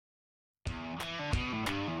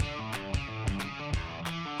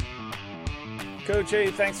Coach A,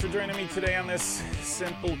 thanks for joining me today on this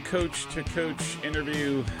Simple Coach to Coach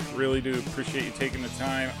interview. Really do appreciate you taking the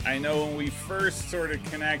time. I know when we first sort of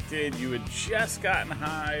connected, you had just gotten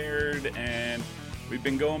hired, and we've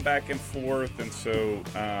been going back and forth, and so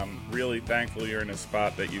really thankful you're in a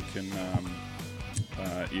spot that you can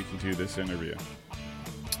do this interview.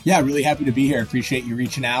 Yeah, really happy to be here. Appreciate you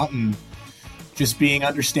reaching out and just being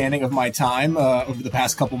understanding of my time over the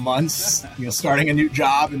past couple months, starting a new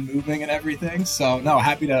job and moving and everything. So, no,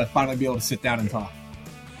 happy to finally be able to sit down and talk.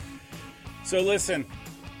 So, listen,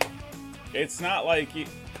 it's not like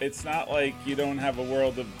you don't have a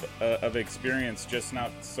world of experience, just not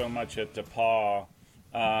so much at DePauw.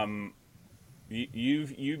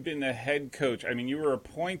 You've been the head coach. I mean, you were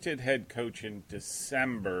appointed head coach in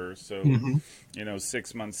December, so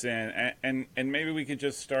 6 months in, and maybe we could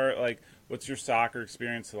just start what's your soccer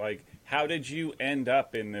experience like? How did you end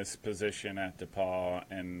up in this position at DePauw?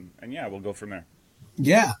 And yeah, we'll go from there.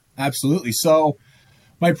 Yeah, absolutely. So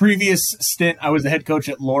my previous stint, I was the head coach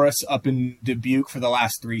at Loris up in Dubuque for the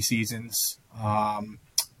last 3 seasons.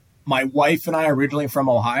 My wife and I are originally from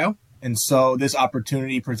Ohio, and so this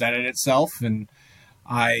opportunity presented itself, and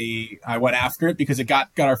I went after it because it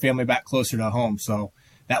got our family back closer to home. So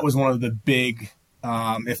that was one of the big,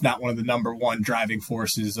 if not one of the number one driving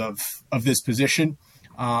forces of this position.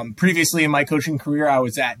 Previously in my coaching career, I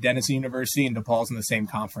was at Denison University, and DePaul's in the same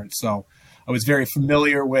conference. So I was very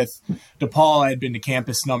familiar with DePauw. I had been to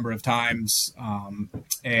campus a number of times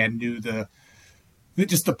and knew the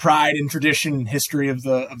pride and tradition and history of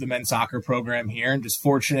the men's soccer program here, and just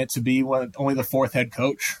fortunate to be only the 4th head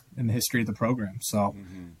coach in the history of the program. So,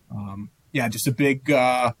 just a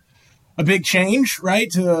big change, right?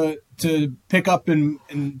 To pick up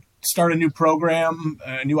and start a new program,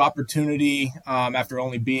 a new opportunity after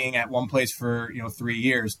only being at one place for 3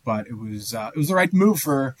 years, but it was the right move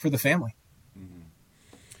for the family.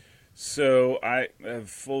 So I have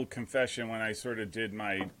full confession, when I sort of did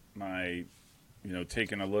my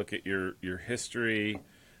taking a look at your history,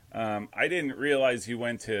 I didn't realize you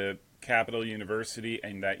went to Capital University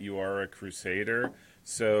and that you are a Crusader.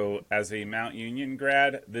 So as a Mount Union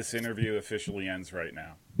grad, this interview officially ends right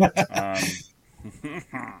now.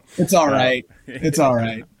 It's all right. It's all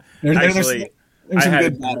right. There's some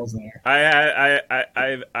good battles there.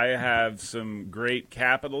 I have some great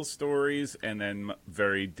Capital stories and then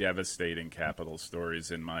very devastating Capital stories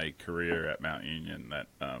in my career at Mount Union that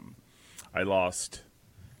I lost,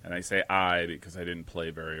 and I say I because I didn't play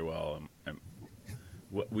very well. And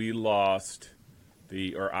I lost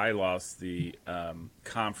the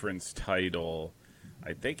conference title.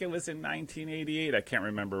 I think it was in 1988. I can't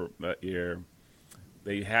remember that year.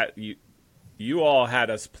 They had you all had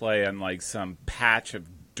us play on some patch of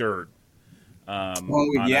dirt on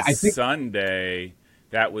a Sunday.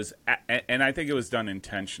 That was, and I think it was done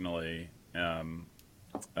intentionally.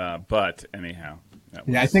 But anyhow.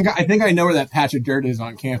 I think I know where that patch of dirt is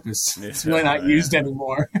on campus. It's really not used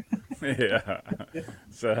anymore. Yeah.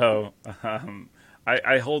 So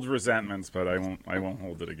I hold resentments, but I won't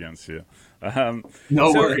hold it against you.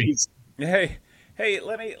 No worries. Hey,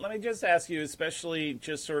 let me just ask you, especially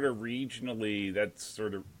just sort of regionally, that's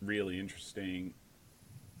sort of really interesting.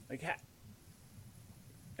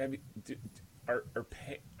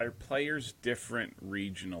 Are players different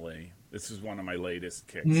regionally? This is one of my latest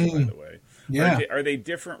kicks, by the way. Yeah. Are they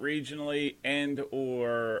different regionally, and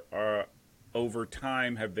or over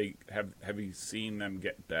time have you seen them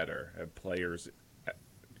get better? Have players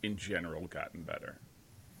in general gotten better?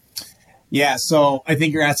 Yeah, so I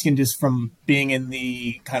think you're asking just from being in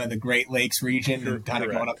the kind of the Great Lakes region and kind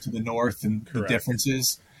of going up to the north and the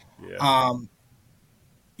differences. Yeah.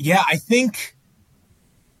 I think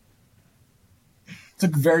it's a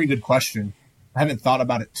very good question. I haven't thought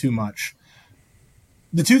about it too much.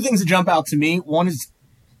 The 2 things that jump out to me, one is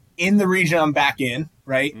in the region I'm back in,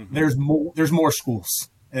 right? Mm-hmm. There's more schools,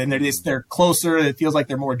 and they're closer. It feels like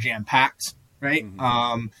they're more jam-packed, right?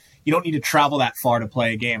 Mm-hmm. You don't need to travel that far to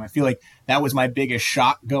play a game. I feel like that was my biggest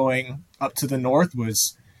shock going up to the north,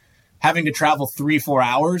 was having to travel 3-4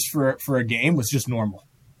 hours for a game was just normal,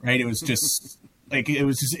 right? It was just it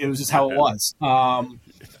was just how it was.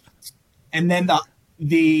 And then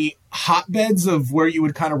the hotbeds of where you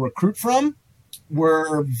would kind of recruit from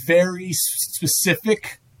were very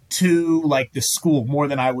specific to the school more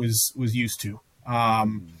than I was used to.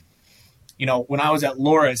 When I was at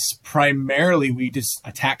Loris, primarily we just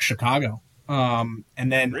attacked Chicago. And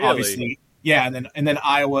then obviously, and then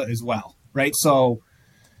Iowa as well. Right. So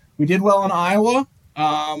we did well in Iowa.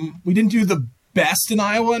 We didn't do the best in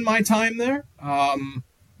Iowa in my time there.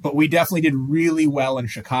 but we definitely did really well in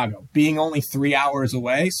Chicago, being only 3 hours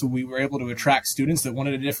away. So we were able to attract students that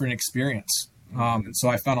wanted a different experience. And so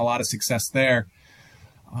I found a lot of success there.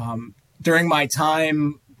 During my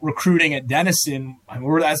time recruiting at Denison,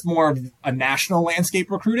 that's more of a national landscape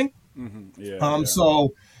recruiting.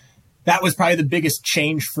 So that was probably the biggest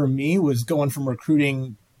change for me, was going from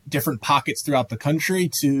recruiting different pockets throughout the country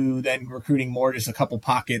to then recruiting more just a couple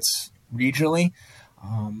pockets regionally.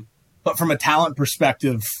 But from a talent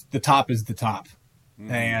perspective, the top is the top.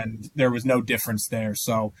 And there was no difference there.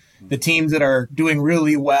 So the teams that are doing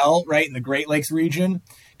really well, right, in the Great Lakes region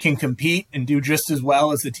can compete and do just as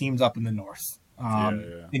well as the teams up in the north.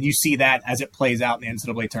 And you see that as it plays out in the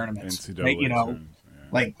NCAA tournaments. Right? You know,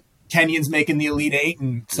 like Kenyon's making the Elite Eight,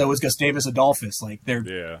 and so is Gustavus Adolphus. Like they're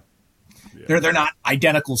not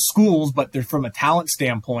identical schools, but they're, from a talent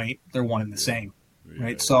standpoint, they're one and the same.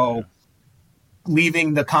 Right. So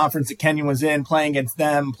leaving the conference that Kenyon was in, playing against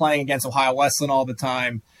them, playing against Ohio Wesleyan all the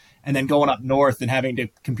time, and then going up north and having to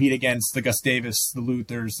compete against the Gustavus, the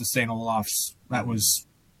Luthers, the St. Olafs, that was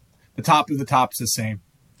the top of the top's the same.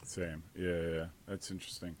 Yeah. That's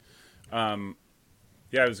interesting. I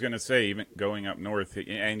was going to say, even going up north,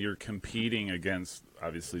 and you're competing against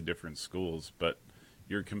obviously different schools, but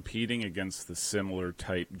you're competing against the similar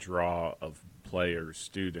type draw of players,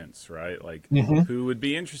 students, right? Like who would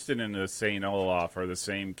be interested in a St. Olaf, or the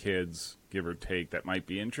same kids, give or take, that might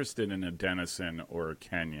be interested in a Denison or a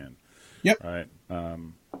Kenyon. Right.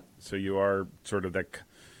 So you are sort of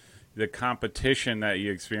the competition that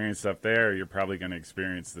you experienced up there, you're probably going to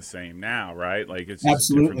experience the same now, right? Like it's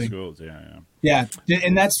just different schools. Yeah.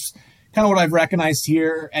 And that's kind of what I've recognized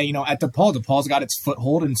here, at DePauw. DePauw's got its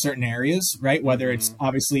foothold in certain areas, right? Whether it's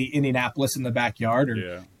obviously Indianapolis in the backyard,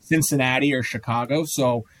 or Cincinnati or Chicago.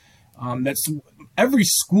 So that's every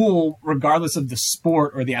school, regardless of the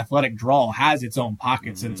sport or the athletic draw, has its own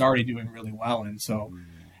pockets, and it's already doing really well. And so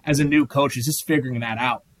as a new coach, it's just figuring that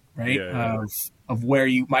out, right? Of where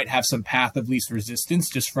you might have some path of least resistance,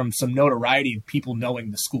 just from some notoriety of people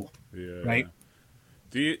knowing the school, right?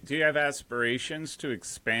 Do you have aspirations to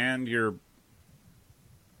expand your,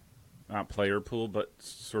 not player pool, but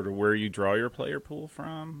sort of where you draw your player pool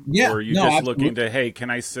from? Yeah. Or are you just looking to, hey, can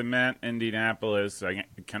I cement Indianapolis?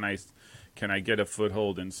 Can I get a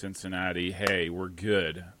foothold in Cincinnati? Hey, we're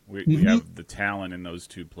good. We have the talent in those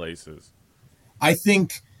two places. I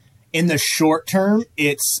think in the short term,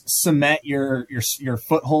 it's cement your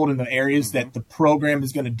foothold in the areas that the program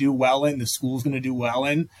is going to do well in, the school's going to do well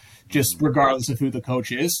in, just regardless of who the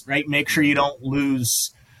coach is, right? Make sure you don't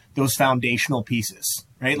lose those foundational pieces,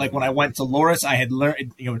 right? Like when I went to Loras, I had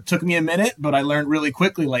learned, it took me a minute, but I learned really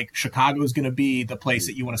quickly, like Chicago is going to be the place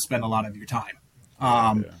that you want to spend a lot of your time.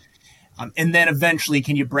 And then eventually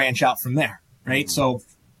can you branch out from there, right? So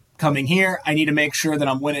coming here, I need to make sure that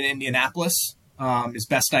I'm winning Indianapolis as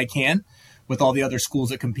best I can with all the other schools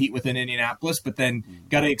that compete within Indianapolis, but then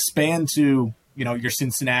got to expand to, your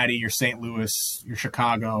Cincinnati, your St. Louis, your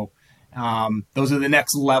Chicago. Those are the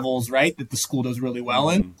next levels, right, that the school does really well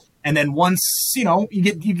in. And then once, you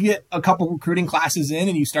get a couple recruiting classes in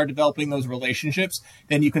and you start developing those relationships,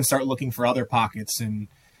 then you can start looking for other pockets and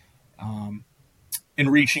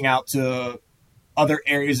reaching out to other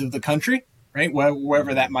areas of the country, right,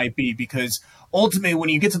 wherever that might be. Because ultimately, when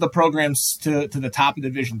you get to the programs to the top of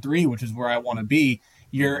Division III, which is where I want to be,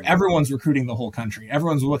 everyone's recruiting the whole country.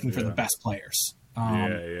 Everyone's looking for the best players.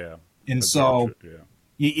 And that's so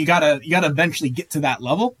you gotta eventually get to that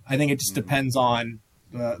level. I think it just depends on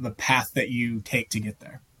the path that you take to get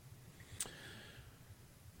there.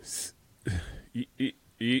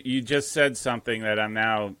 You just said something that I'm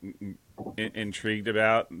now intrigued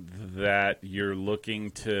about, that you're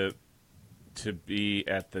looking to be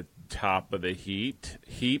at the top of the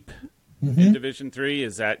heap in Division III.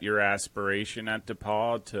 Is that your aspiration at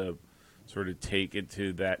DePauw, to sort of take it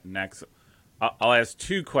to that next? I'll ask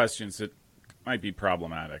two questions that might be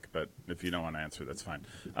problematic, but if you don't want to answer, that's fine.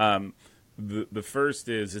 The first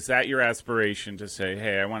is that your aspiration to say,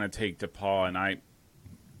 hey, I want to take DePauw, and I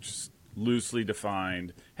just loosely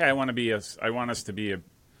defined, hey, I want us to be a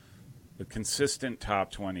consistent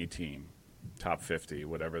top 20 team, top 50,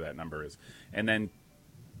 whatever that number is. And then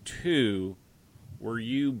two, were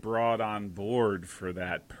you brought on board for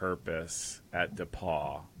that purpose at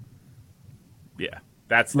DePauw? Yeah,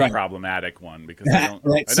 that's the problematic one, because not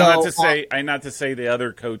to say the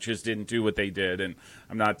other coaches didn't do what they did, and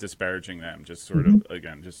I'm not disparaging them. Just sort of,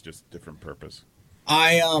 again, just different purpose.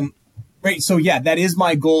 So yeah, that is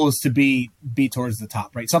my goal, is to be towards the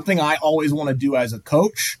top, right? Something I always want to do as a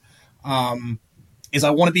coach is I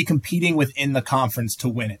want to be competing within the conference to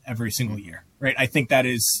win it every single year, right? I think that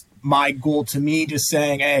is my goal to me, just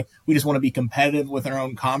saying, hey, we just want to be competitive with our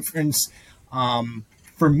own conference.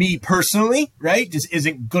 For me personally, right, just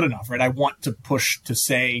isn't good enough, right? I want to push to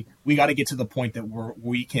say we got to get to the point that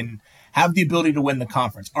we can have the ability to win the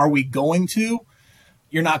conference. Are we going to?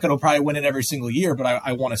 You're not going to probably win it every single year, but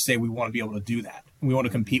I want to say we want to be able to do that. We want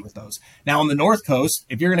to compete with those. Now, on the North Coast,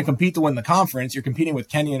 if you're going to compete to win the conference, you're competing with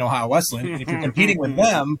Kenyon and Ohio Wesleyan. And if you're competing with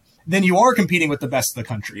them, then you are competing with the best of the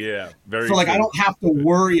country. Yeah, very So, like, good. I don't have to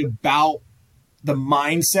worry about the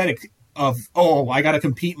mindset of, oh, I got to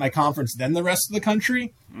compete in my conference, then the rest of the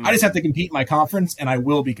country. I just have to compete in my conference, and I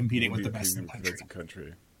will be competing with the best in the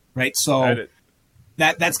country. Right? So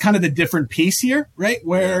that's kind of the different piece here, right?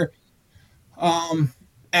 Where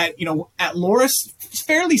at Loras, it's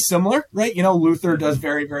fairly similar, right? Luther does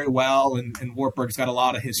very, very well, and Wartburg's got a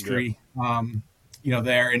lot of history,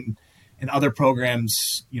 there, and other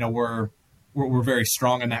programs, we're very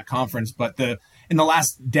strong in that conference. But in the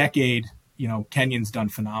last decade, Kenyon's done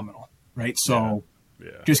phenomenal, right? So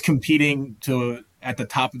just competing at the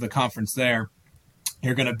top of the conference there,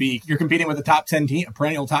 you're competing with a top 10 team, a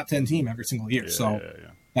perennial top 10 team every single year.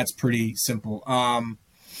 That's pretty simple.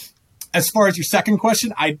 As far as your second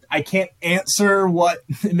question, I can't answer what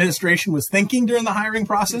administration was thinking during the hiring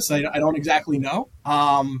process. I don't exactly know.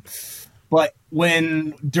 But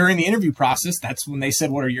during the interview process, that's when they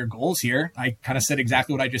said, what are your goals here? I kind of said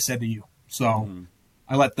exactly what I just said to you. So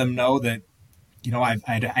I let them know that,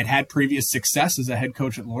 I'd had previous success as a head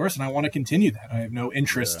coach at Loras, and I want to continue that. I have no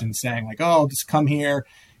interest in saying like, oh, just come here,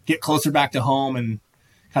 get closer back to home and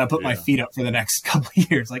kind of put my feet up for the next couple of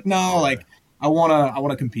years. Like, no, I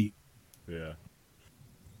want to compete. Yeah.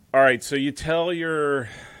 All right. So you tell you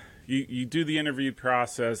do the interview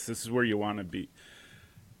process. This is where you want to be.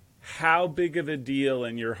 How big of a deal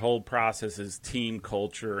in your whole process is team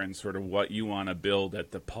culture and sort of what you want to build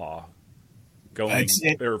at DePauw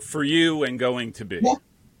or for you and going to be? Yeah.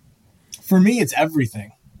 For me, it's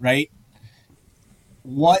everything, right?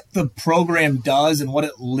 What the program does and what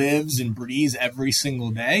it lives and breathes every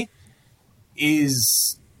single day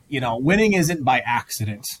is, winning isn't by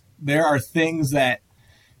accident. There are things that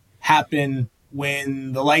happen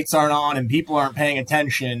when the lights aren't on and people aren't paying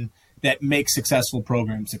attention that make successful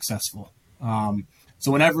programs successful.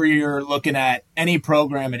 So whenever you're looking at any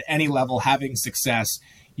program at any level having success,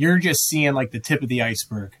 you're just seeing like the tip of the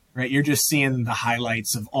iceberg, right? You're just seeing the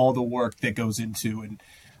highlights of all the work that goes into,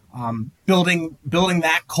 and building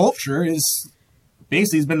that culture is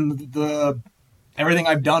basically has been everything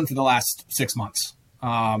I've done for the last 6 months.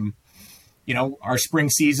 Our spring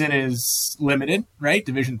season is limited, right?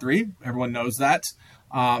 Division III, everyone knows that.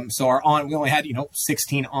 So we only had,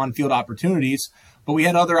 16 on-field opportunities, but we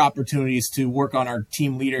had other opportunities to work on our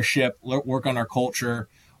team leadership, work on our culture,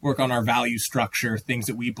 work on our value structure, things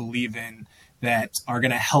that we believe in that are going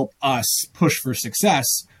to help us push for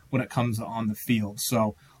success when it comes on the field.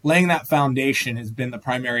 So laying that foundation has been the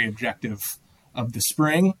primary objective of the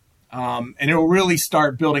spring. And it will really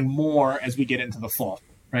start building more as we get into the fall,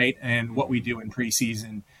 right? And what we do in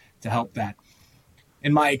preseason to help that.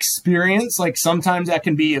 In my experience, like sometimes that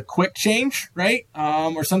can be a quick change, right?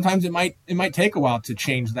 Or sometimes it might take a while to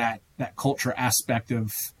change that culture aspect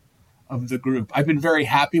of the group. I've been very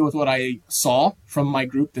happy with what I saw from my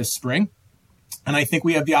group this spring. And I think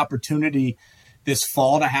we have the opportunity this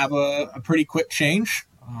fall to have a pretty quick change.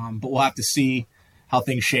 But we'll have to see how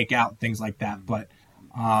things shake out, things like that. But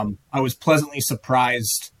I was pleasantly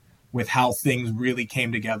surprised with how things really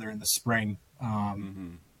came together in the spring,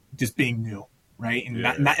 just being new, right? And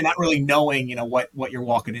not really knowing, what you're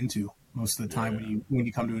walking into most of the time when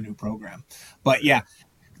you come to a new program. But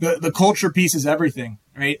the culture piece is everything,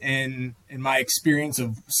 right? And in my experience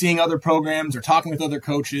of seeing other programs or talking with other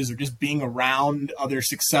coaches or just being around other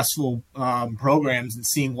successful programs and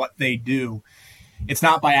seeing what they do, it's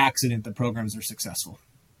not by accident that programs are successful.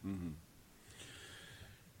 Mm-hmm.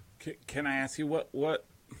 Can I ask you what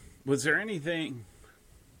was there anything?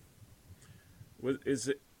 Is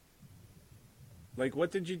it like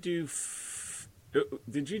what did you do?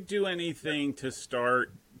 Did you do anything to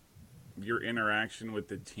start your interaction with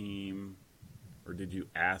the team, or did you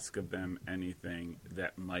ask of them anything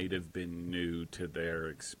that might have been new to their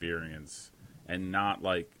experience and not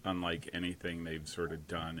unlike anything they've sort of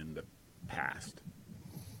done in the past?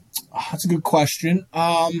 Oh, that's a good question.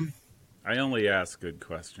 I only ask good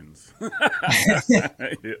questions.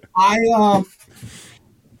 I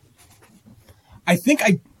think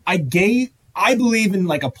I believe in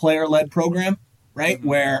like a player-led program, right? Mm-hmm.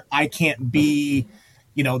 Where I can't be,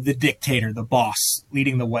 the dictator, the boss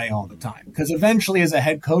leading the way all the time. Because eventually as a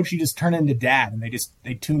head coach, you just turn into dad and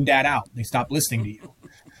they tune dad out. They stop listening to you.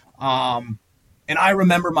 And I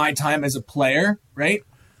remember my time as a player, right?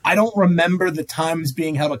 I don't remember the times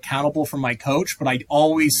being held accountable from my coach, but I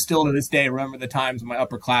always still to this day remember the times when my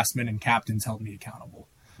upperclassmen and captains held me accountable,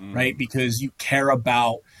 right? Because you care a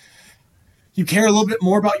little bit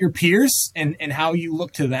more about your peers and how you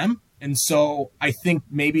look to them. And so I think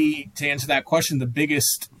maybe to answer that question, the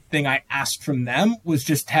biggest thing I asked from them was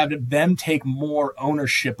just to have them take more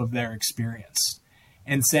ownership of their experience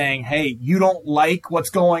and saying, hey, you don't like what's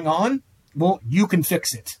going on? Well, you can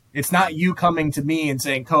fix it. It's not you coming to me and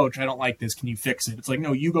saying, Coach, I don't like this. Can you fix it? It's like,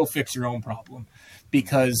 no, you go fix your own problem,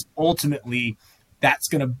 because ultimately that's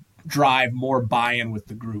going to drive more buy-in with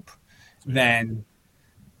the group than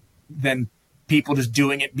people just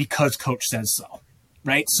doing it because coach says so.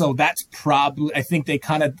 Right. So that's probably, I think they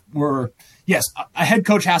kind of were, yes, a head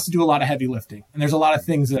coach has to do a lot of heavy lifting, and there's a lot of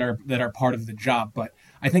things that are part of the job. But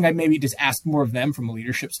I think I maybe just asked more of them from a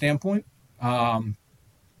leadership standpoint,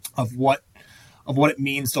 of what it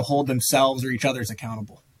means to hold themselves or each other's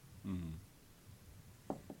accountable.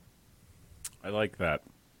 I like that.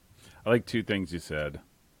 I like two things you said.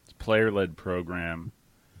 It's player-led program,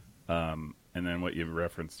 and then what you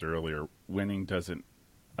referenced earlier, winning doesn't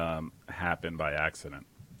happen by accident.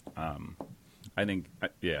 I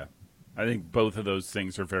think both of those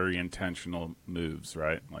things are very intentional moves,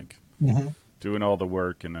 right? Like doing all the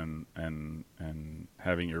work and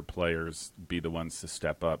having your players be the ones to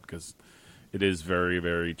step up, because it is very,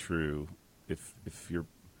 very true. If your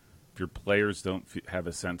players don't have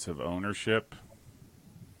a sense of ownership,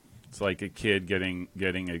 it's like a kid getting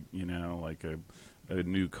a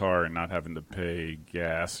new car and not having to pay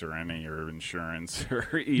gas or insurance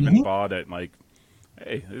or even bought it. Like,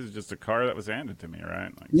 hey, this is just a car that was handed to me,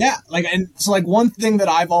 right? And so one thing that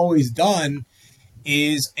I've always done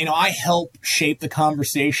is, I help shape the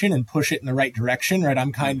conversation and push it in the right direction, right?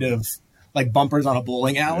 I'm kind of like bumpers on a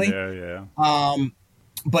bowling alley. Yeah.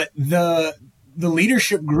 But the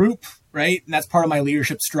leadership group, right? And that's part of my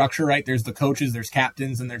leadership structure, right? There's the coaches, there's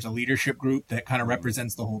captains, and there's a leadership group that kind of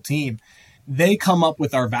represents the whole team. They come up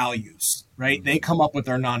with our values, right? They come up with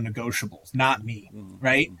our non-negotiables, not me,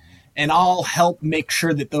 right? And I'll help make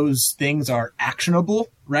sure that those things are actionable,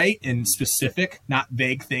 right? And specific, not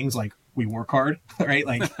vague things like we work hard, right?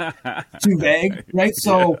 Like too vague, right?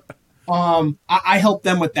 So I help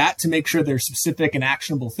them with that to make sure they're specific and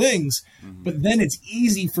actionable things. But then it's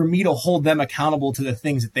easy for me to hold them accountable to the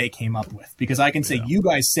things that they came up with, because I can say, you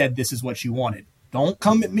guys said this is what you wanted. Don't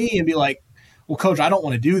come at me and be like, well, Coach, I don't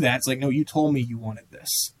want to do that. It's like, no, you told me you wanted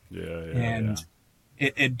this.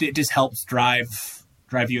 It just helps drive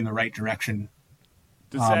you in the right direction.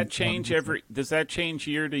 Does that change Does that change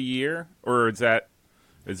year to year, or is that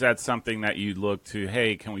something that you look to?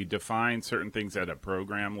 Hey, can we define certain things at a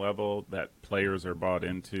program level that players are bought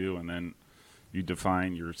into, and then you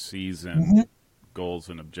define your season goals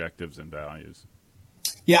and objectives and values?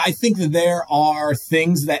 Yeah, I think that there are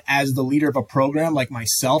things that, as the leader of a program like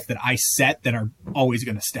myself, that I set that are always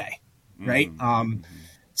going to stay, right?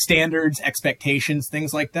 Standards, expectations,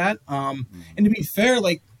 things like that. And to be fair,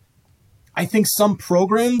 I think some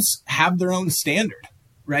programs have their own standard,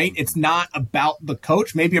 right? It's not about the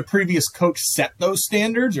coach. Maybe a previous coach set those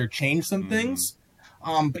standards or changed some things.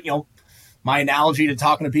 But my analogy to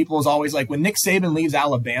talking to people is always like, when Nick Saban leaves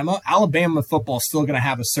Alabama football is still going to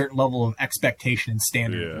have a certain level of expectation and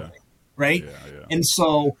standard, right? And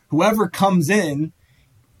so whoever comes in,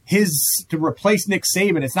 to replace Nick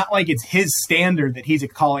Saban, it's not like it's his standard that he's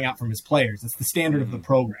calling out from his players. It's the standard of the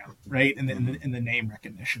program, right? And the name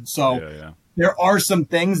recognition. So there are some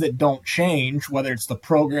things that don't change, whether it's the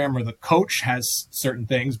program or the coach has certain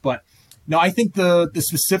things. But no, I think the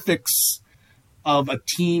specifics of a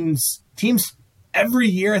teams every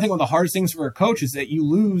year, I think one of the hardest things for a coach is that you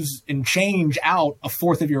lose and change out a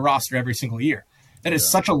fourth of your roster every single year. That is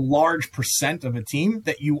such a large percent of a team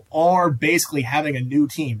that you are basically having a new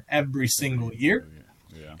team every single year.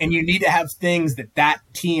 And you need to have things that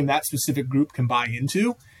team, that specific group can buy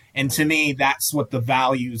into. And to me, that's what the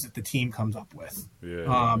values that the team comes up with.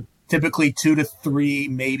 Typically 2 to 3,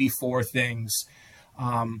 maybe 4 things.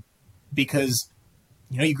 Because,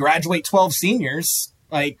 you graduate 12 seniors,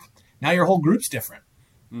 now your whole group's different.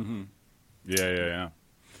 Yeah.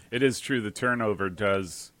 It is true. The turnover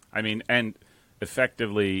does. And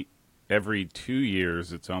effectively every 2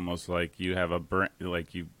 years, it's almost like you have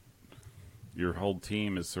your whole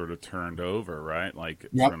team is sort of turned over, right?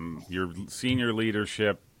 From your senior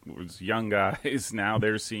leadership was young guys, now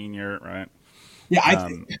they're senior, right? Yeah, I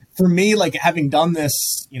think for me, having done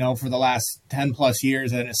this, for the last 10 plus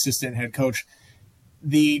years as an assistant head coach,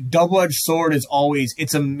 the double-edged sword is always,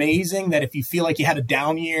 it's amazing that if you feel like you had a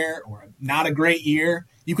down year or not a great year,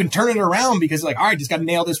 you can turn it around because like, all right, just got to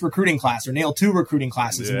nail this recruiting class or nail 2 recruiting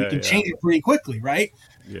classes, and we can change it pretty quickly, right?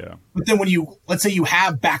 Yeah. But then when let's say you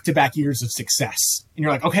have back-to-back years of success and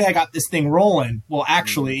you're like, okay, I got this thing rolling. Well,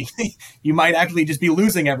 actually, you might actually just be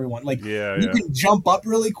losing everyone. Like you can jump up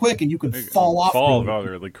really quick and you can fall off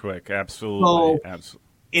really quick. Absolutely. So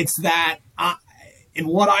it's that in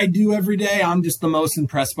what I do every day, I'm just the most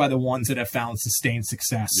impressed by the ones that have found sustained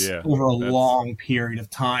success over a long period of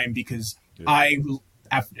time, because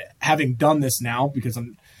having done this now, because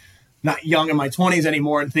I'm not young in my 20s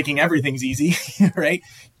anymore and thinking everything's easy, right?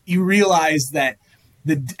 You realize that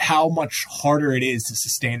how much harder it is to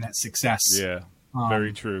sustain that success. Yeah,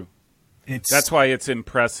 very true. That's why it's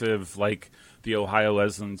impressive, like the Ohio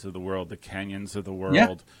Wesleyans of the world, the Kenyans of the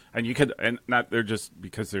world, and you could, and not they're just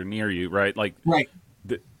because they're near you, right? Like, right.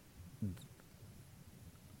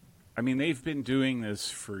 I mean, they've been doing this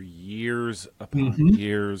for years upon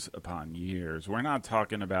years upon years. We're not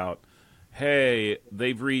talking about, hey,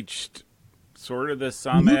 they've reached sort of the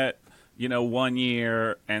summit, 1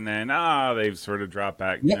 year, and then they've sort of dropped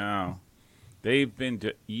back. Yep. No, they've been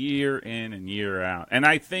year in and year out. And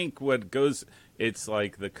I think it's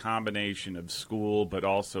like the combination of school, but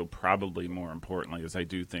also probably more importantly, is I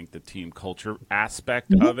do think the team culture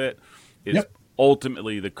aspect of it is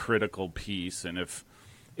ultimately the critical piece. And if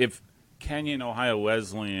Kenyon Ohio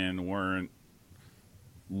Wesleyan weren't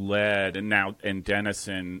led, and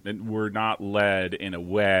Denison were not led in a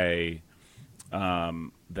way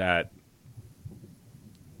that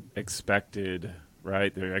expected,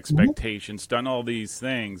 right? Their expectations, done all these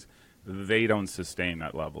things, they don't sustain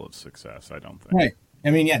that level of success, I don't think. Right.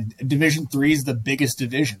 I mean, Division III is the biggest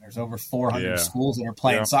division. There's over 400 schools that are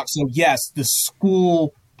playing soccer. So, yes, the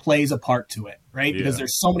school plays a part to it, right? Because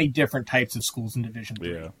there's so many different types of schools in Division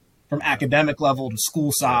III, from academic level to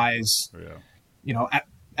school size.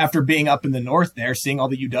 After being up in the north there, seeing all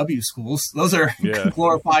the UW schools, those are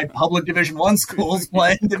glorified public Division I schools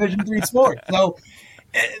playing Division III sports. So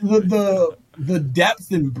the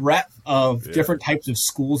depth and breadth of different types of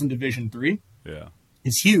schools in Division III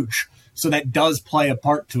is huge. So that does play a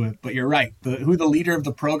part to it. But you're right. Who the leader of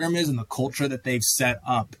the program is and the culture that they've set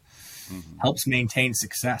up helps maintain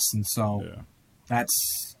success. And so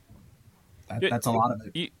that's a lot of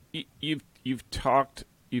it. You've talked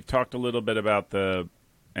a little bit about the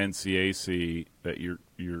NCAC that you're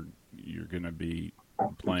going to be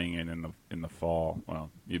playing in the fall.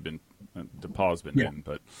 Well, you've been DePauw's been in,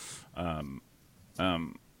 but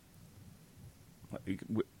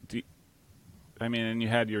and you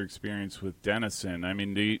had your experience with Denison. I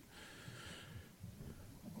mean,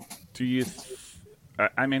 do you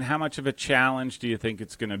how much of a challenge do you think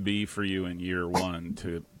it's going to be for you in year one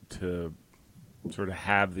to sort of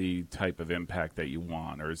have the type of impact that you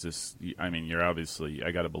want? Or is this, you're obviously,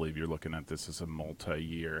 I got to believe you're looking at this as a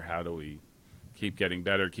multi-year. How do we keep getting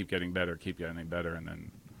better, and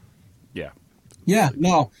then,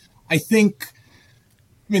 no, I think,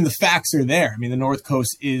 the facts are there. The North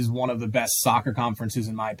Coast is one of the best soccer conferences,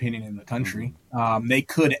 in my opinion, in the country. They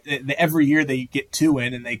could, every year they get 2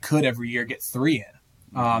 in, and they could every year get 3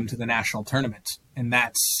 in to the national tournament. And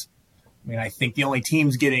that's, I think the only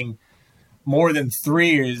teams getting more than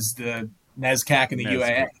 3 is the NESCAC and the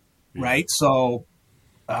UAA, right? So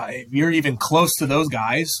if you're even close to those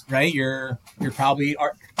guys, right, you're probably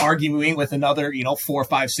arguing with another, 4,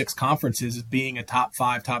 5, 6 conferences as being a top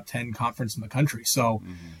 5, top 10 conference in the country. So,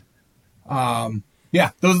 those are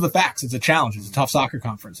the facts. It's a challenge. It's a tough soccer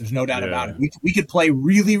conference. There's no doubt about it. We could play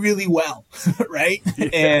really, really well, right,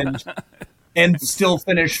 and still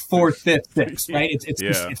finish 4th, 5th, 6th, right?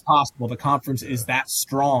 It's possible. The conference is that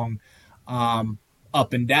strong.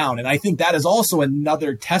 Up and down. And I think that is also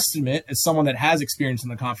another testament, as someone that has experience in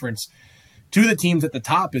the conference, to the teams at the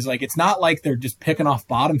top. Is like, it's not like they're just picking off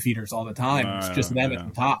bottom feeders all the time. It's just them at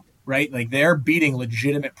the top, right? Like, they're beating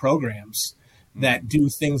legitimate programs that do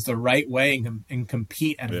things the right way and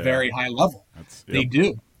compete at a very high level. They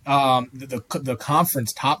do. The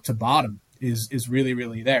conference top to bottom is really,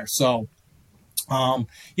 really there. So,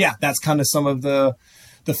 that's kind of some of the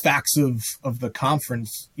facts of the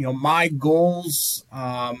conference. My goals,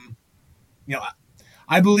 I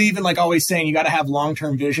believe in, like always saying, you got to have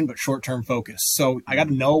long-term vision, but short-term focus. So I got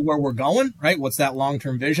to know where we're going, right? What's that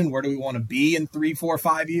long-term vision? Where do we want to be in 3, 4,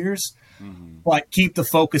 5 years? But keep the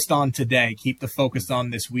focus on today, keep the focus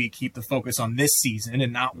on this week, keep the focus on this season,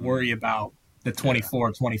 and not worry about the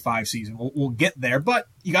 24-25 season. We'll get there, but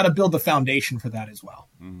you got to build the foundation for that as well.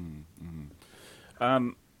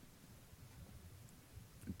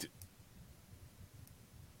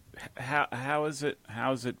 How has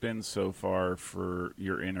it been so far for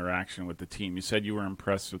your interaction with the team? You said you were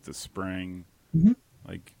impressed with the spring.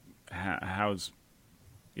 Like, how's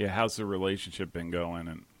the relationship been going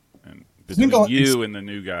and It's been between going, you and the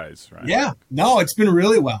new guys, right? Yeah, no, it's been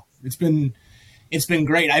really well. It's been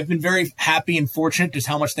great. I've been very happy and fortunate just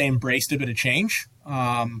how much they embraced a bit of change.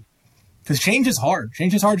 Because change is hard.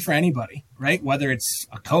 Change is hard for anybody, right? Whether it's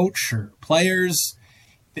a coach or players.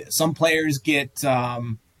 Some players get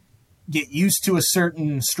used to a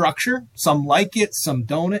certain structure. Some like it, some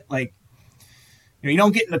don't. You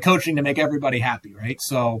don't get into coaching to make everybody happy, right?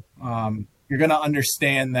 So you're going to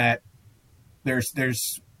understand that there's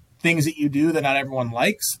things that you do that not everyone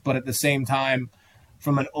likes, but at the same time,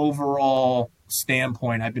 from an overall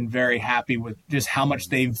standpoint, I've been very happy with just how much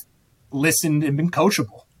they've listened and been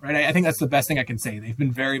coachable, right? I think that's the best thing I can say. They've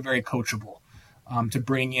been very, very coachable to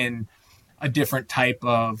bring in a different type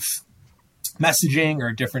of messaging or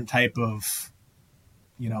a different type of,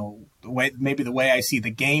 the way I see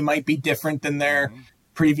the game might be different than their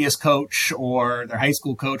previous coach or their high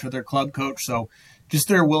school coach or their club coach. So just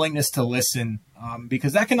their willingness to listen,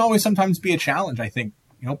 because that can always sometimes be a challenge. I think,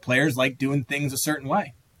 players like doing things a certain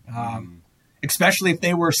way, especially if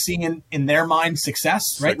they were seeing in their mind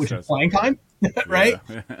success, right? Which is playing time, right?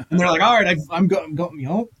 Yeah. And they're like, all right, I'm going,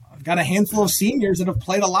 I've got a handful of seniors that have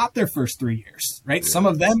played a lot their first 3 years, right? Yeah. Some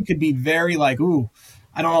of them could be very like, ooh,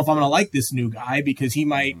 I don't know if I'm going to like this new guy because he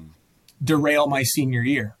might derail my senior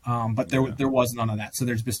year. But there was none of that. So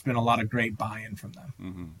there's just been a lot of great buy-in from them.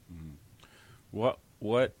 Mm-hmm. Mm-hmm. What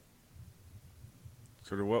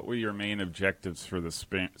were your main objectives for the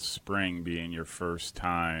spring being your first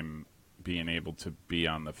time being able to be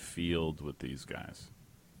on the field with these guys?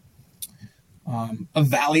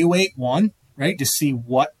 Evaluate one, right? To see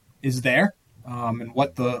what is there and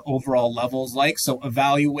what the overall level is like. So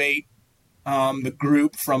evaluate the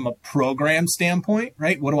group from a program standpoint,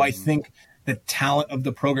 right? What do I think the talent of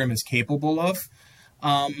the program is capable of,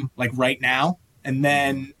 like right now? And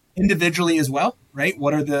then individually as well, right?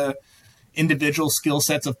 What are the individual skill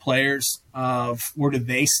sets of players where do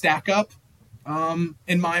they stack up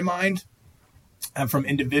in my mind from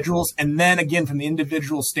individuals? And then again, from the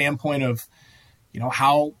individual standpoint of,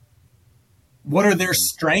 what are their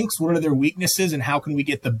strengths? What are their weaknesses? And how can we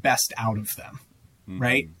get the best out of them,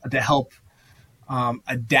 right? To help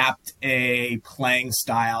adapt a playing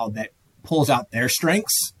style that pulls out their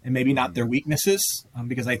strengths and maybe not their weaknesses.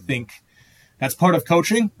 Because I think that's part of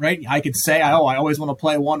coaching, right? I could say, I always want to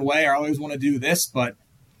play one way or I always want to do this, but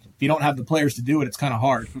if you don't have the players to do it, it's kind of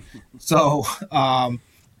hard. So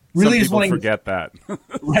really just wanting forget that.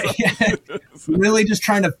 Right. Really just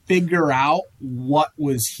trying to figure out what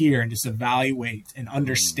was here and just evaluate and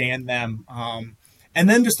understand them. And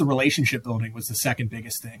then just the relationship building was the second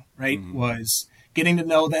biggest thing, right? Was getting to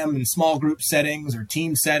know them in small group settings or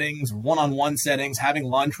team settings or one-on-one settings, having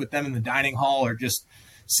lunch with them in the dining hall or just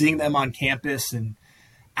seeing them on campus and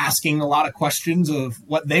asking a lot of questions of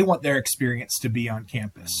what they want their experience to be on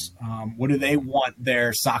campus. What do they want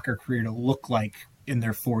their soccer career to look like in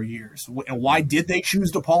their 4 years? And why did they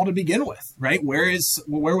choose DePauw to begin with, right? Where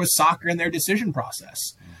was soccer in their decision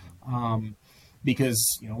process?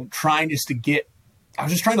 Because, I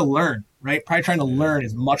was just trying to learn, right? Probably trying to learn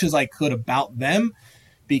as much as I could about them,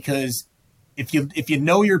 because if you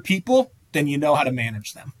know your people, then you know how to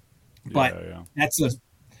manage them. But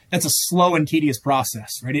that's a slow and tedious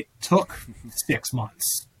process, right? It took 6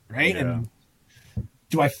 months, right? Yeah. And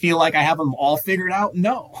do I feel like I have them all figured out?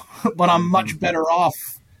 No, but I'm much better off.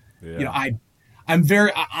 Yeah.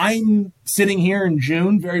 I'm sitting here in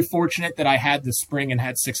June, very fortunate that I had the spring and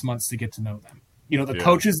had 6 months to get to know them. The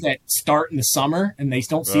coaches that start in the summer and they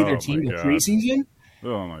don't see their team in the preseason.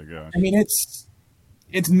 Oh my gosh. I mean,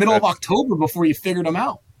 it's middle of October before you figured them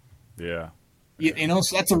out. Yeah.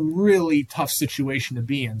 So that's a really tough situation to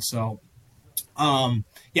be in. So, I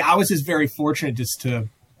was just very fortunate just to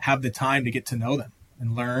have the time to get to know them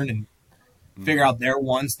and learn and figure out their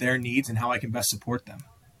wants, their needs, and how I can best support them.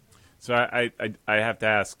 So I have to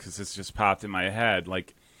ask, because this just popped in my head.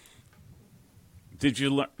 Like, did you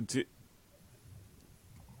learn?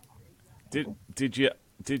 Do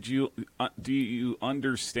you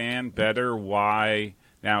understand better why?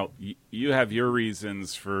 Now, you have your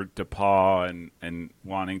reasons for DePauw and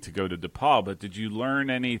wanting to go to DePauw, but did you learn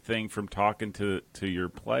anything from talking to your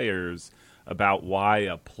players about why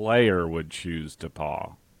a player would choose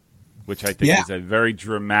DePauw, which I think is a very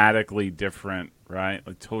dramatically different, right?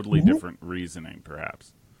 A totally different reasoning,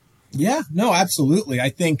 perhaps. Yeah, no, absolutely. I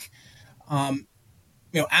think, asking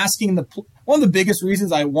one of the biggest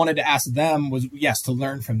reasons I wanted to ask them was, yes, to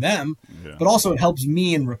learn from them, but also it helps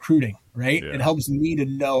me in recruiting, right? Yeah. It helps me to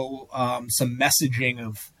know some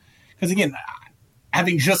messaging because again,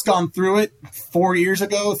 having just gone through it 3.5 years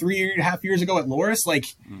ago at Loras, like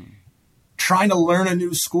trying to learn a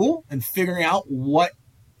new school and figuring out what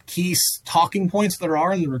key talking points there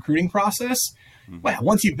are in the recruiting process. Well,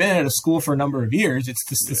 once you've been at a school for a number of years, it's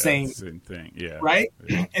just the same thing. Yeah. Right.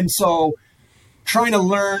 Yeah. And so trying to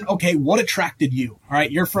learn, okay, what attracted you? All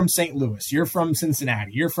right. You're from St. Louis. You're from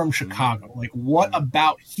Cincinnati. You're from Chicago. Like, what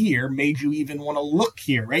about here made you even want to look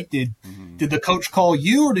here? Right. Did the coach call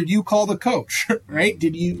you or did you call the coach? Right.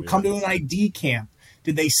 Did you come to an ID camp?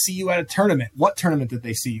 Did they see you at a tournament? What tournament did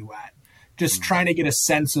they see you at? Just trying to get a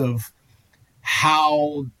sense of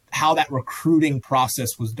how that recruiting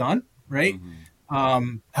process was done. Right.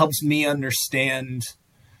 Helps me understand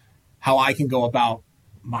how I can go about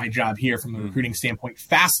my job here from a recruiting standpoint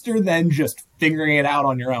faster than just figuring it out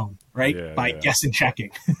on your own, right? By guess and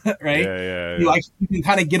checking, right? You can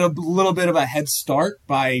kind of get a little bit of a head start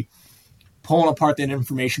by pulling apart that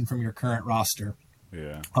information from your current roster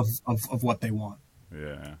of what they want.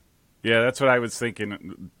 Yeah, that's what I was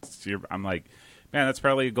thinking. I'm like, man, that's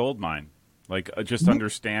probably a gold mine. Like, just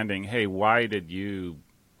understanding, hey, why did you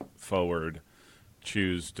forward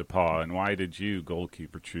choose DePauw, and why did you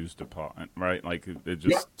goalkeeper choose DePauw? Right, like it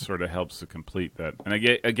just sort of helps to complete that. And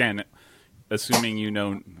again, assuming you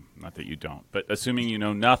know, not that you don't, but assuming you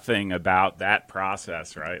know nothing about that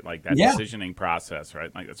process, right? Like that decisioning process,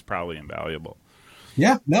 right? Like that's probably invaluable.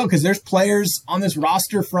 Yeah, no, because there's players on this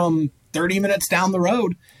roster from 30 minutes down the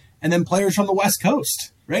road, and then players from the West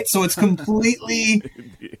Coast, right? So it's completely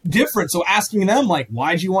different. So asking them, like,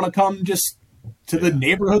 why'd you want to come just to the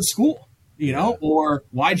neighborhood school? You know, or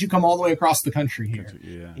why'd you come all the way across the country here?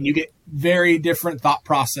 And you get very different thought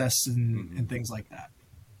process and things like that.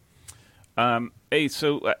 Hey,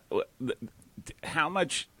 so how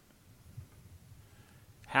much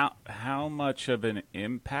of an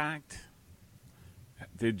impact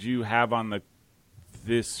did you have on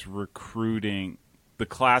this recruiting, the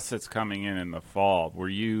class that's coming in the fall? Were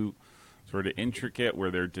you sort of intricate? Were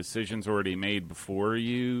there decisions already made before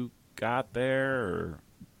you got there, or?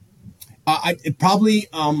 Probably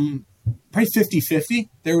 50-50.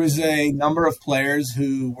 There was a number of players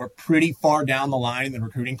who were pretty far down the line in the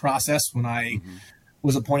recruiting process when I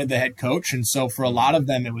was appointed the head coach. And so for a lot of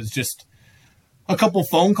them, it was just a couple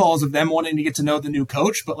phone calls of them wanting to get to know the new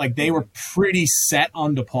coach, but like they were pretty set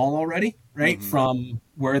on DePauw already, right? From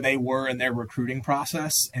where they were in their recruiting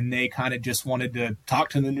process. And they kind of just wanted to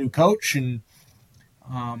talk to the new coach. And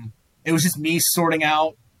it was just me sorting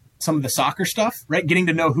out some of the soccer stuff, right? Getting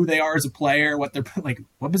to know who they are as a player, what they're like,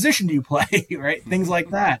 what position do you play, right? Things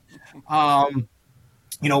like that.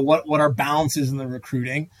 You know, what our balance is in the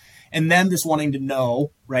recruiting, and them just wanting to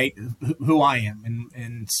know, right, who I am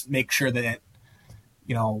and make sure that,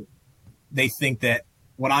 you know, they think that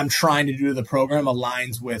what I'm trying to do to the program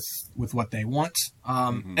aligns with what they want.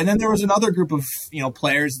 And then there was another group of, you know,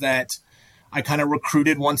 players that I kind of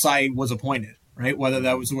recruited once I was appointed. Right, whether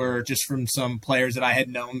those were just from some players that I had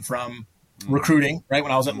known from recruiting, right,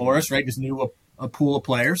 when I was at Loras, right, just knew a pool of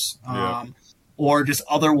players, or just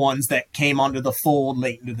other ones that came onto the fold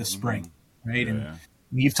late into the spring, right? And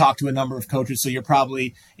you've talked to a number of coaches, so you're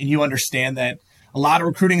probably, and you understand that a lot of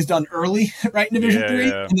recruiting is done early, right, in Division III,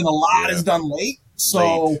 and then a lot is done late.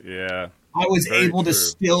 So I was able to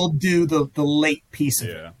still do the late piece of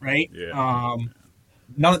it, right?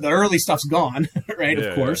 None of the early stuff's gone, right,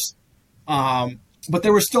 of course. But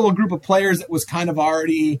there was still a group of players that was kind of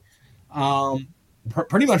already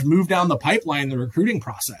pretty much moved down the pipeline in the recruiting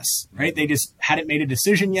process, right? They just hadn't made a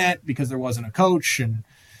decision yet because there wasn't a coach. And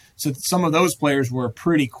so some of those players were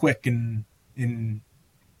pretty quick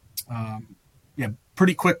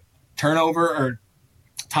pretty quick turnover or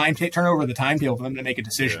turnover the timetable for them to make a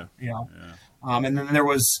decision, you know? And then there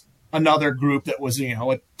was another group that was, you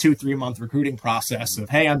know, a 2-3 month recruiting process of,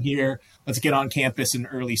 hey, I'm here. Let's get on campus in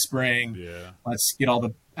early spring. Let's get all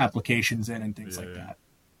the applications in and things like that.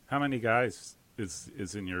 How many guys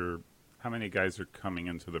how many guys are coming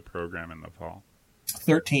into the program in the fall?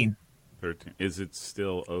 13. 13. Is it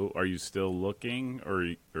still, are you still looking or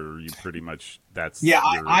are you pretty much, that's,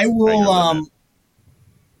 I will,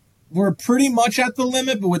 we're pretty much at the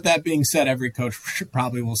limit, but with that being said, every coach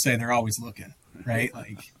probably will say they're always looking, right?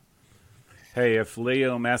 Like, hey, if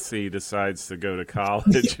Leo Messi decides to go to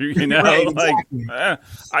college, you know, right, exactly.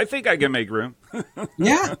 I think I can make room. Like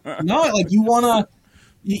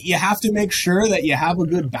you have to make sure that you have a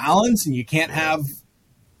good balance, and you can't have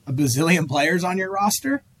a bazillion players on your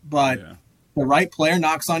roster, but the right player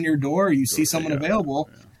knocks on your door, you see someone available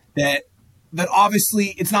that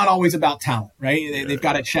obviously it's not always about talent, right? They've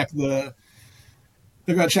got to check the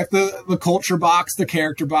They've got to check the culture box, the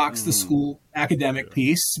character box, the school academic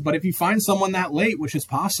piece. But if you find someone that late, which is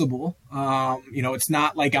possible, it's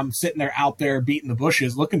not like I'm sitting there out there beating the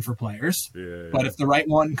bushes looking for players. Yeah, but if the right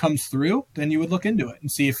one comes through, then you would look into it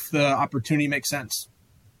and see if the opportunity makes sense.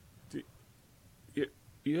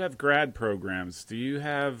 You have grad programs. Do you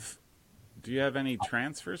have any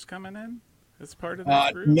transfers coming in as part of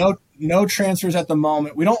that group? No transfers at the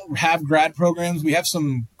moment. We don't have grad programs. We have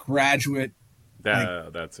some graduate.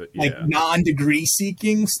 That's it. Yeah. Like non-degree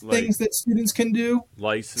seeking things that students can do.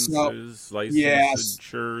 Licensures,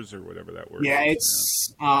 or whatever that word is. Yeah,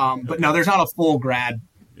 it's but no, there's not a full grad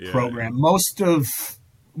program.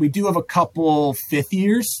 We do have a couple fifth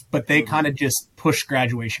years, but they kind of just push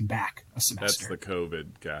graduation back a semester. That's the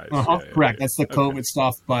COVID guys. Correct. That's the COVID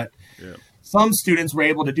stuff. But some students were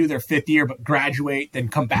able to do their fifth year, but graduate, then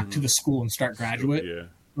come back to the school and start graduate.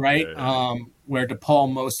 Right? Where DePauw,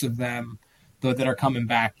 most of them that are coming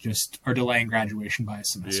back just are delaying graduation by a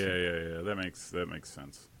semester. Yeah. That makes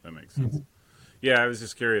sense. Yeah, I was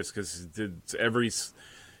just curious because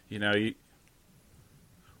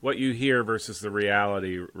what you hear versus the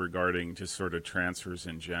reality regarding just sort of transfers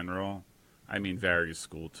in general, I mean, varies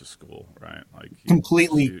school to school, right? Like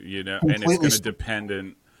completely. And it's going to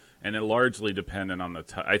dependent, and it largely dependent on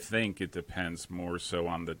I think it depends more so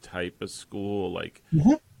on the type of school. Like,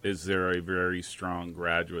 is there a very strong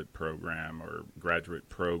graduate program or graduate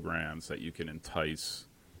programs that you can entice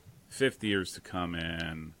fifth years to come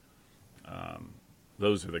in?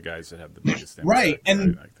 Those are the guys that have the biggest impact. Right.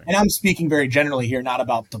 And I'm speaking very generally here, not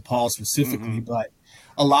about DePauw specifically, but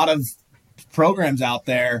a lot of programs out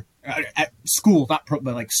there at schools, but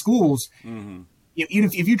like schools, even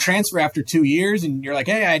if you transfer after 2 years and you're like,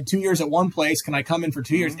 hey, I had 2 years at one place, can I come in for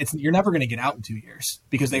 2 years? You're never going to get out in 2 years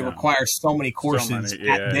because they require so many courses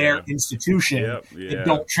at their institution that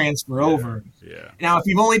don't transfer over. Now, if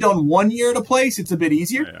you've only done 1 year at a place, it's a bit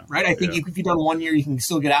easier, right? I think if you've done 1 year, you can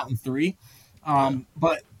still get out in 3.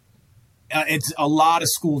 But it's a lot of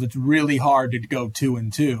schools. It's really hard to go 2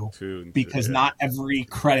 and 2 because not every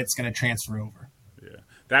credit's going to transfer over. Yeah,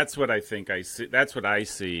 that's what I think I see. That's what I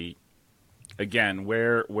see. Again,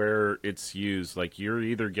 where it's used, like you're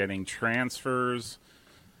either getting transfers,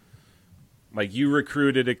 like you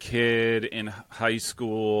recruited a kid in high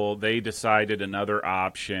school, they decided another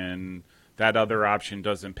option. That other option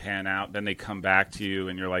doesn't pan out, then they come back to you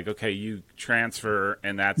and you're like, okay, you transfer,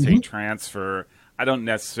 and that's a transfer. I don't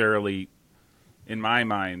necessarily, in my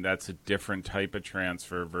mind, that's a different type of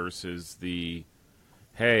transfer versus the,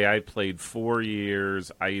 hey, I played 4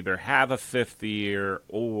 years, I either have a fifth year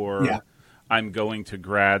or I'm going to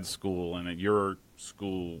grad school, and at your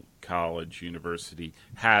school, college, university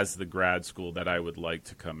has the grad school that I would like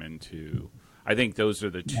to come into. I think those are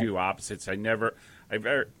the two opposites.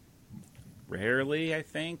 Rarely, I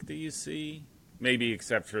think, do you see, maybe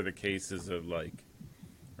except for the cases of like,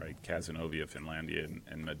 right, Casanova, Finlandia,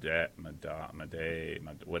 and Made,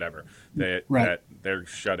 whatever, that they're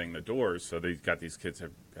shutting the doors, so they've got these kids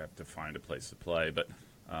have to find a place to play. But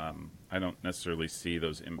I don't necessarily see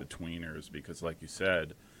those in-betweeners because, like you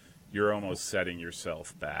said, you're almost setting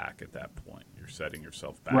yourself back at that point. You're setting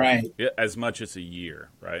yourself back as much as a year,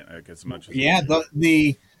 right? Like as much as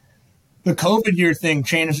the COVID year thing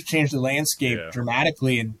changed the landscape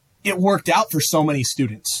dramatically, and it worked out for so many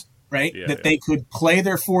students, right? They could play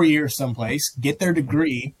their 4 years someplace, get their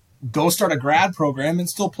degree, go start a grad program, and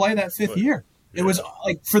still play that fifth year. It was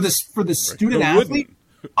like for the student athlete,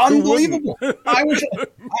 unbelievable. I wish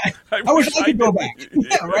I could go back.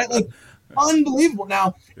 Right? Like unbelievable.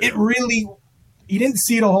 Now it really. You didn't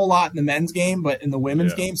see it a whole lot in the men's game, but in the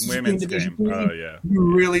women's game,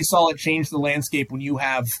 you really saw it change the landscape when you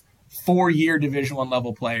have 4-year Division I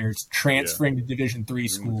level players transferring to Division III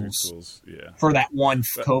schools for that one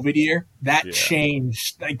COVID year. That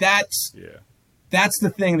changed. Like that's the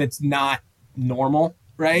thing that's not normal,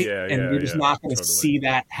 right? And you're just not going to see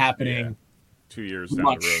that happening 2 years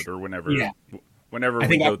down the road or whenever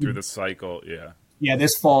we go through the cycle. Yeah,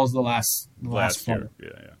 this fall is the last fall.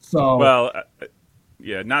 year. So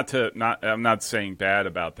I'm not saying bad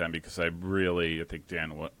about them because I think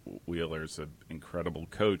Dan Wheeler's an incredible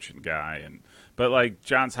coach and guy, but like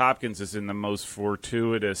Johns Hopkins is in the most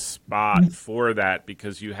fortuitous spot for that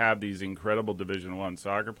because you have these incredible Division I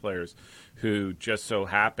soccer players who just so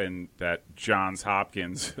happen that Johns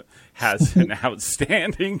Hopkins has an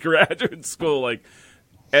outstanding graduate school. Like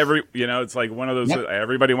it's like one of those.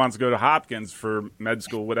 Everybody wants to go to Hopkins for med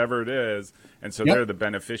school, whatever it is, and so they're the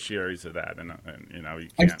beneficiaries of that. And you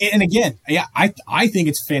can't. And again, I think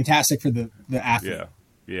it's fantastic for the athlete.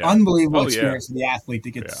 Unbelievable experience for the athlete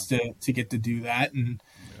to get to do that. And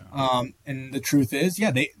And the truth is,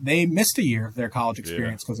 they missed a year of their college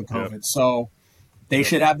experience because of COVID. So they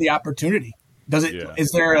should have the opportunity.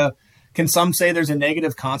 Can some say there's a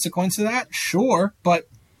negative consequence to that? Sure. But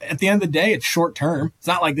at the end of the day, it's short term. It's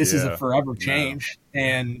not like this is a forever change,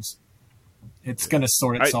 and it's going to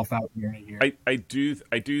sort itself out year in a year. I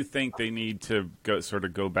do think they need to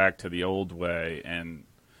go back to the old way, and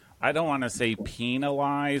I don't want to say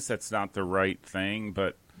penalize. That's not the right thing,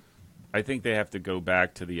 but I think they have to go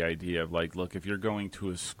back to the idea of like, look, if you're going to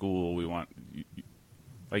a school, we want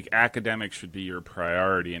like academics should be your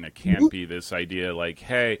priority, and it can't be this idea like,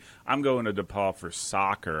 hey, I'm going to DePauw for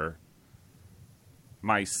soccer.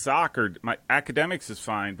 My academics is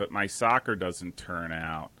fine, but my soccer doesn't turn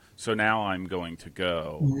out. So now I'm going to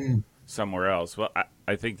go somewhere else. Well,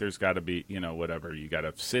 I think there's got to be, whatever. You got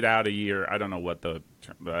to sit out a year. I don't know what but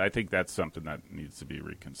I think that's something that needs to be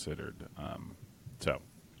reconsidered.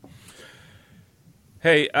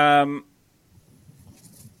 Hey,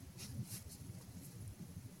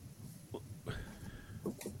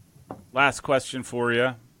 last question for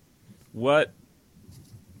you. What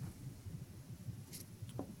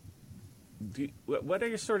are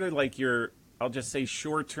your sort of like I'll just say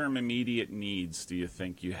short-term immediate needs do you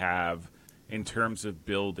think you have in terms of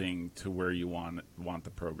building to where you want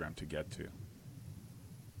the program to get to?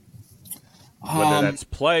 Whether that's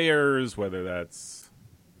players, whether that's...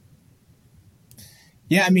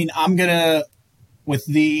 Yeah, I mean, I'm going to, with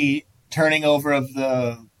the turning over of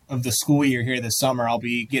the school year here this summer, I'll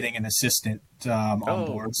be getting an assistant on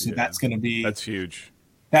board. So that's going to be... That's huge.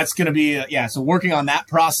 That's going to be, so working on that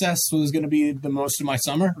process was going to be the most of my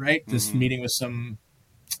summer, right? Just meeting with some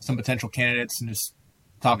potential candidates and just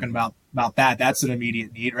talking about that. That's an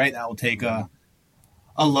immediate need, right? That will take a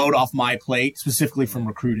load off my plate, specifically from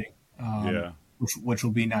recruiting, which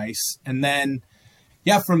will be nice. And then,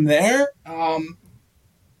 from there,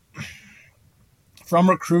 from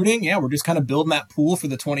recruiting, we're just kind of building that pool for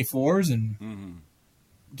the 24s and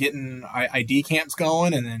getting ID camps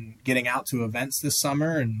going, and then getting out to events this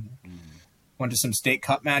summer, and went to some state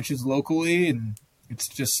cup matches locally. And it's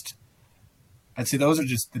just, I'd say those are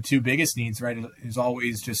just the two biggest needs, right? Is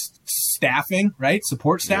always just staffing, right?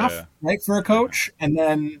 Support staff, right? For a coach. And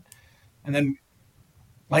then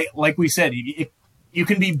like we said, you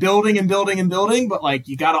can be building and building and building, but like,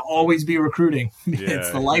 you got to always be recruiting.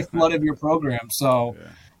 It's the lifeblood of your program. So,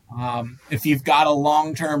 if you've got a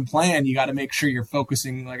long-term plan, you got to make sure you're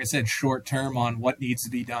focusing, like I said, short-term on what needs to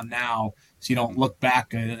be done now, so you don't look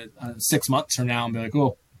back 6 months from now and be like,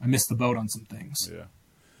 oh, I missed the boat on some things. Yeah.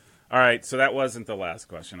 All right, so that wasn't the last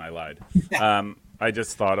question. I lied. I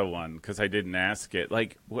just thought of one because I didn't ask it.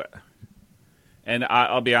 Like, what? And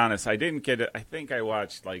I'll be honest, I didn't get it. I think I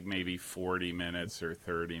watched like maybe 40 minutes or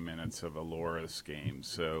 30 minutes of a Loras game.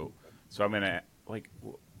 So I'm gonna like.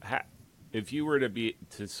 If you were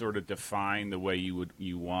to sort of define the way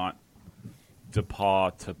you want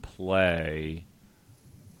DePauw to play,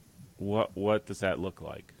 what does that look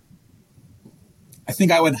like? I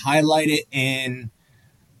think I would highlight it in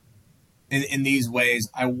these ways.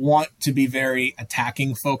 I want to be very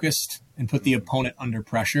attacking focused and put the opponent under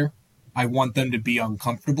pressure. I want them to be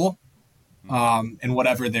uncomfortable in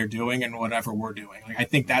whatever they're doing and whatever we're doing. Like, I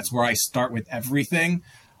think that's where I start with everything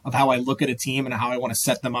of how I look at a team and how I want to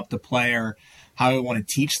set them up to play, or how I want to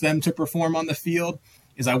teach them to perform on the field,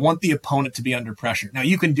 is I want the opponent to be under pressure. Now,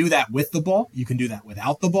 you can do that with the ball. You can do that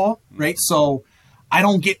without the ball, right? So I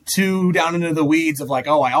don't get too down into the weeds of like,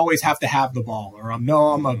 oh, I always have to have the ball, or I'm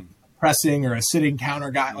a pressing or a sitting counter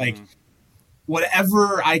guy. Like,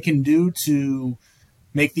 whatever I can do to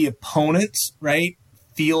make the opponent, right,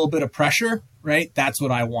 feel a bit of pressure, right? That's what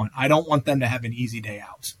I want. I don't want them to have an easy day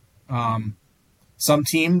out. Some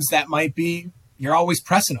teams that might be, you're always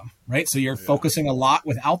pressing them, right? So you're focusing a lot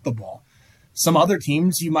without the ball. Some other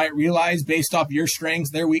teams, you might realize based off your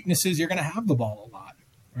strengths, their weaknesses, you're going to have the ball a lot,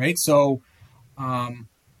 right? So I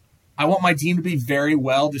want my team to be very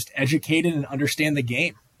well just educated and understand the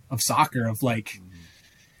game of soccer, of like,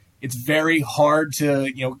 it's very hard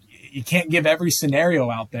to, you can't give every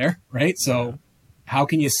scenario out there, right? So how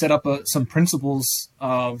can you set up some principles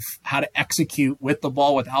of how to execute with the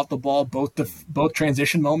ball, without the ball, both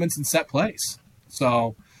transition moments and set plays?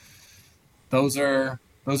 So those are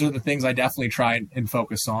the things I definitely try and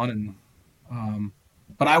focus on. And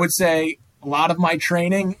but I would say a lot of my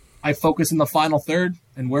training, I focus in the final third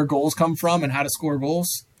and where goals come from and how to score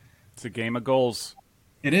goals. It's a game of goals.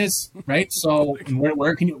 It is, right? So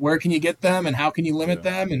where can you get them, and how can you limit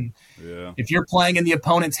them? And if you're playing in the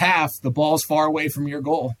opponent's half, the ball's far away from your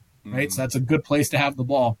goal, right? So that's a good place to have the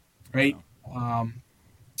ball, right?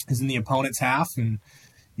 Is in the opponent's half, and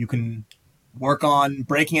you can work on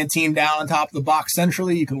breaking a team down on top of the box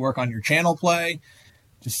centrally. You can work on your channel play.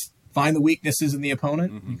 Just find the weaknesses in the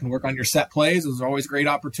opponent. Mm-hmm. You can work on your set plays. Those are always great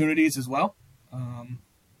opportunities as well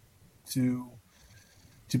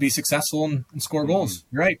to be successful and score goals.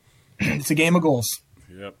 You're right. It's a game of goals.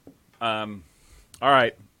 Yep. All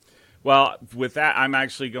right. Well, with that, I'm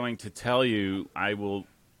actually going to tell you I will,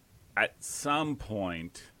 at some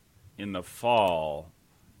point in the fall,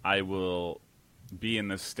 I will be in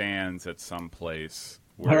the stands at some place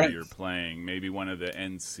where you're playing, maybe one of the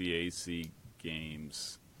NCAC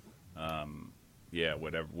games.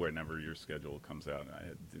 Whenever your schedule comes out. I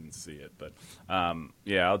didn't see it, but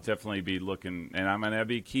I'll definitely be looking, and I'm going to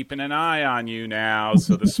be keeping an eye on you now.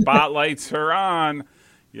 So the spotlights are on.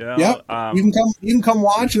 You know, you can come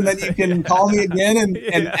watch, and then you can call me again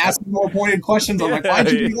and ask me more pointed questions. I'm like,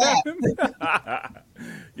 why'd you do that?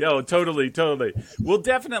 Yo, totally. We'll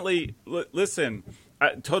definitely listen.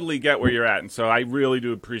 I totally get where you're at, and so I really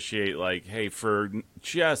do appreciate, for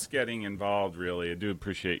just getting involved. Really, I do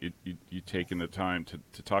appreciate you taking the time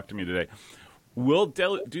to talk to me today. We'll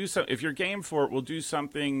do some, if you're game for it. We'll do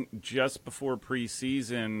something just before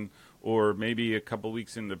preseason, or maybe a couple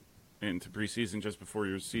weeks into preseason, just before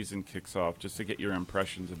your season kicks off, just to get your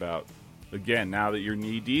impressions about. Again, now that you're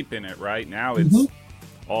knee deep in it, right now it's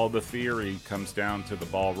all the theory comes down to the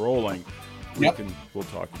ball rolling. We'll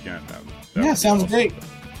talk again. That sounds great.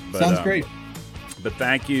 Sounds great. But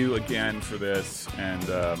thank you again for this, and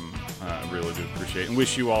I really do appreciate it, and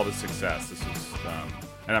wish you all the success. This is,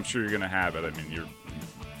 and I'm sure you're going to have it. I mean, you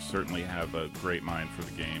certainly have a great mind for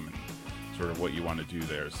the game and sort of what you want to do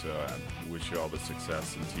there. So I wish you all the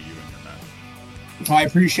success, and to you and your men. Well, I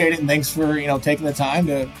appreciate it, and thanks for taking the time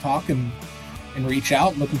to talk and reach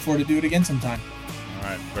out. Looking forward to do it again sometime. All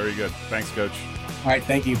right, very good. Thanks, Coach. All right,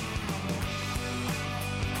 thank you.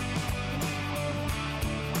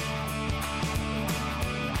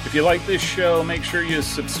 If you like this show, make sure you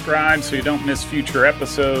subscribe so you don't miss future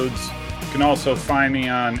episodes. You can also find me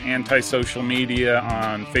on anti-social media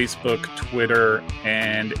on Facebook, Twitter,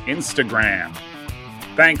 and Instagram.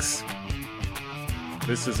 Thanks.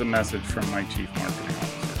 This is a message from my Chief Marketing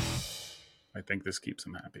Officer. I think this keeps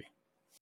him happy.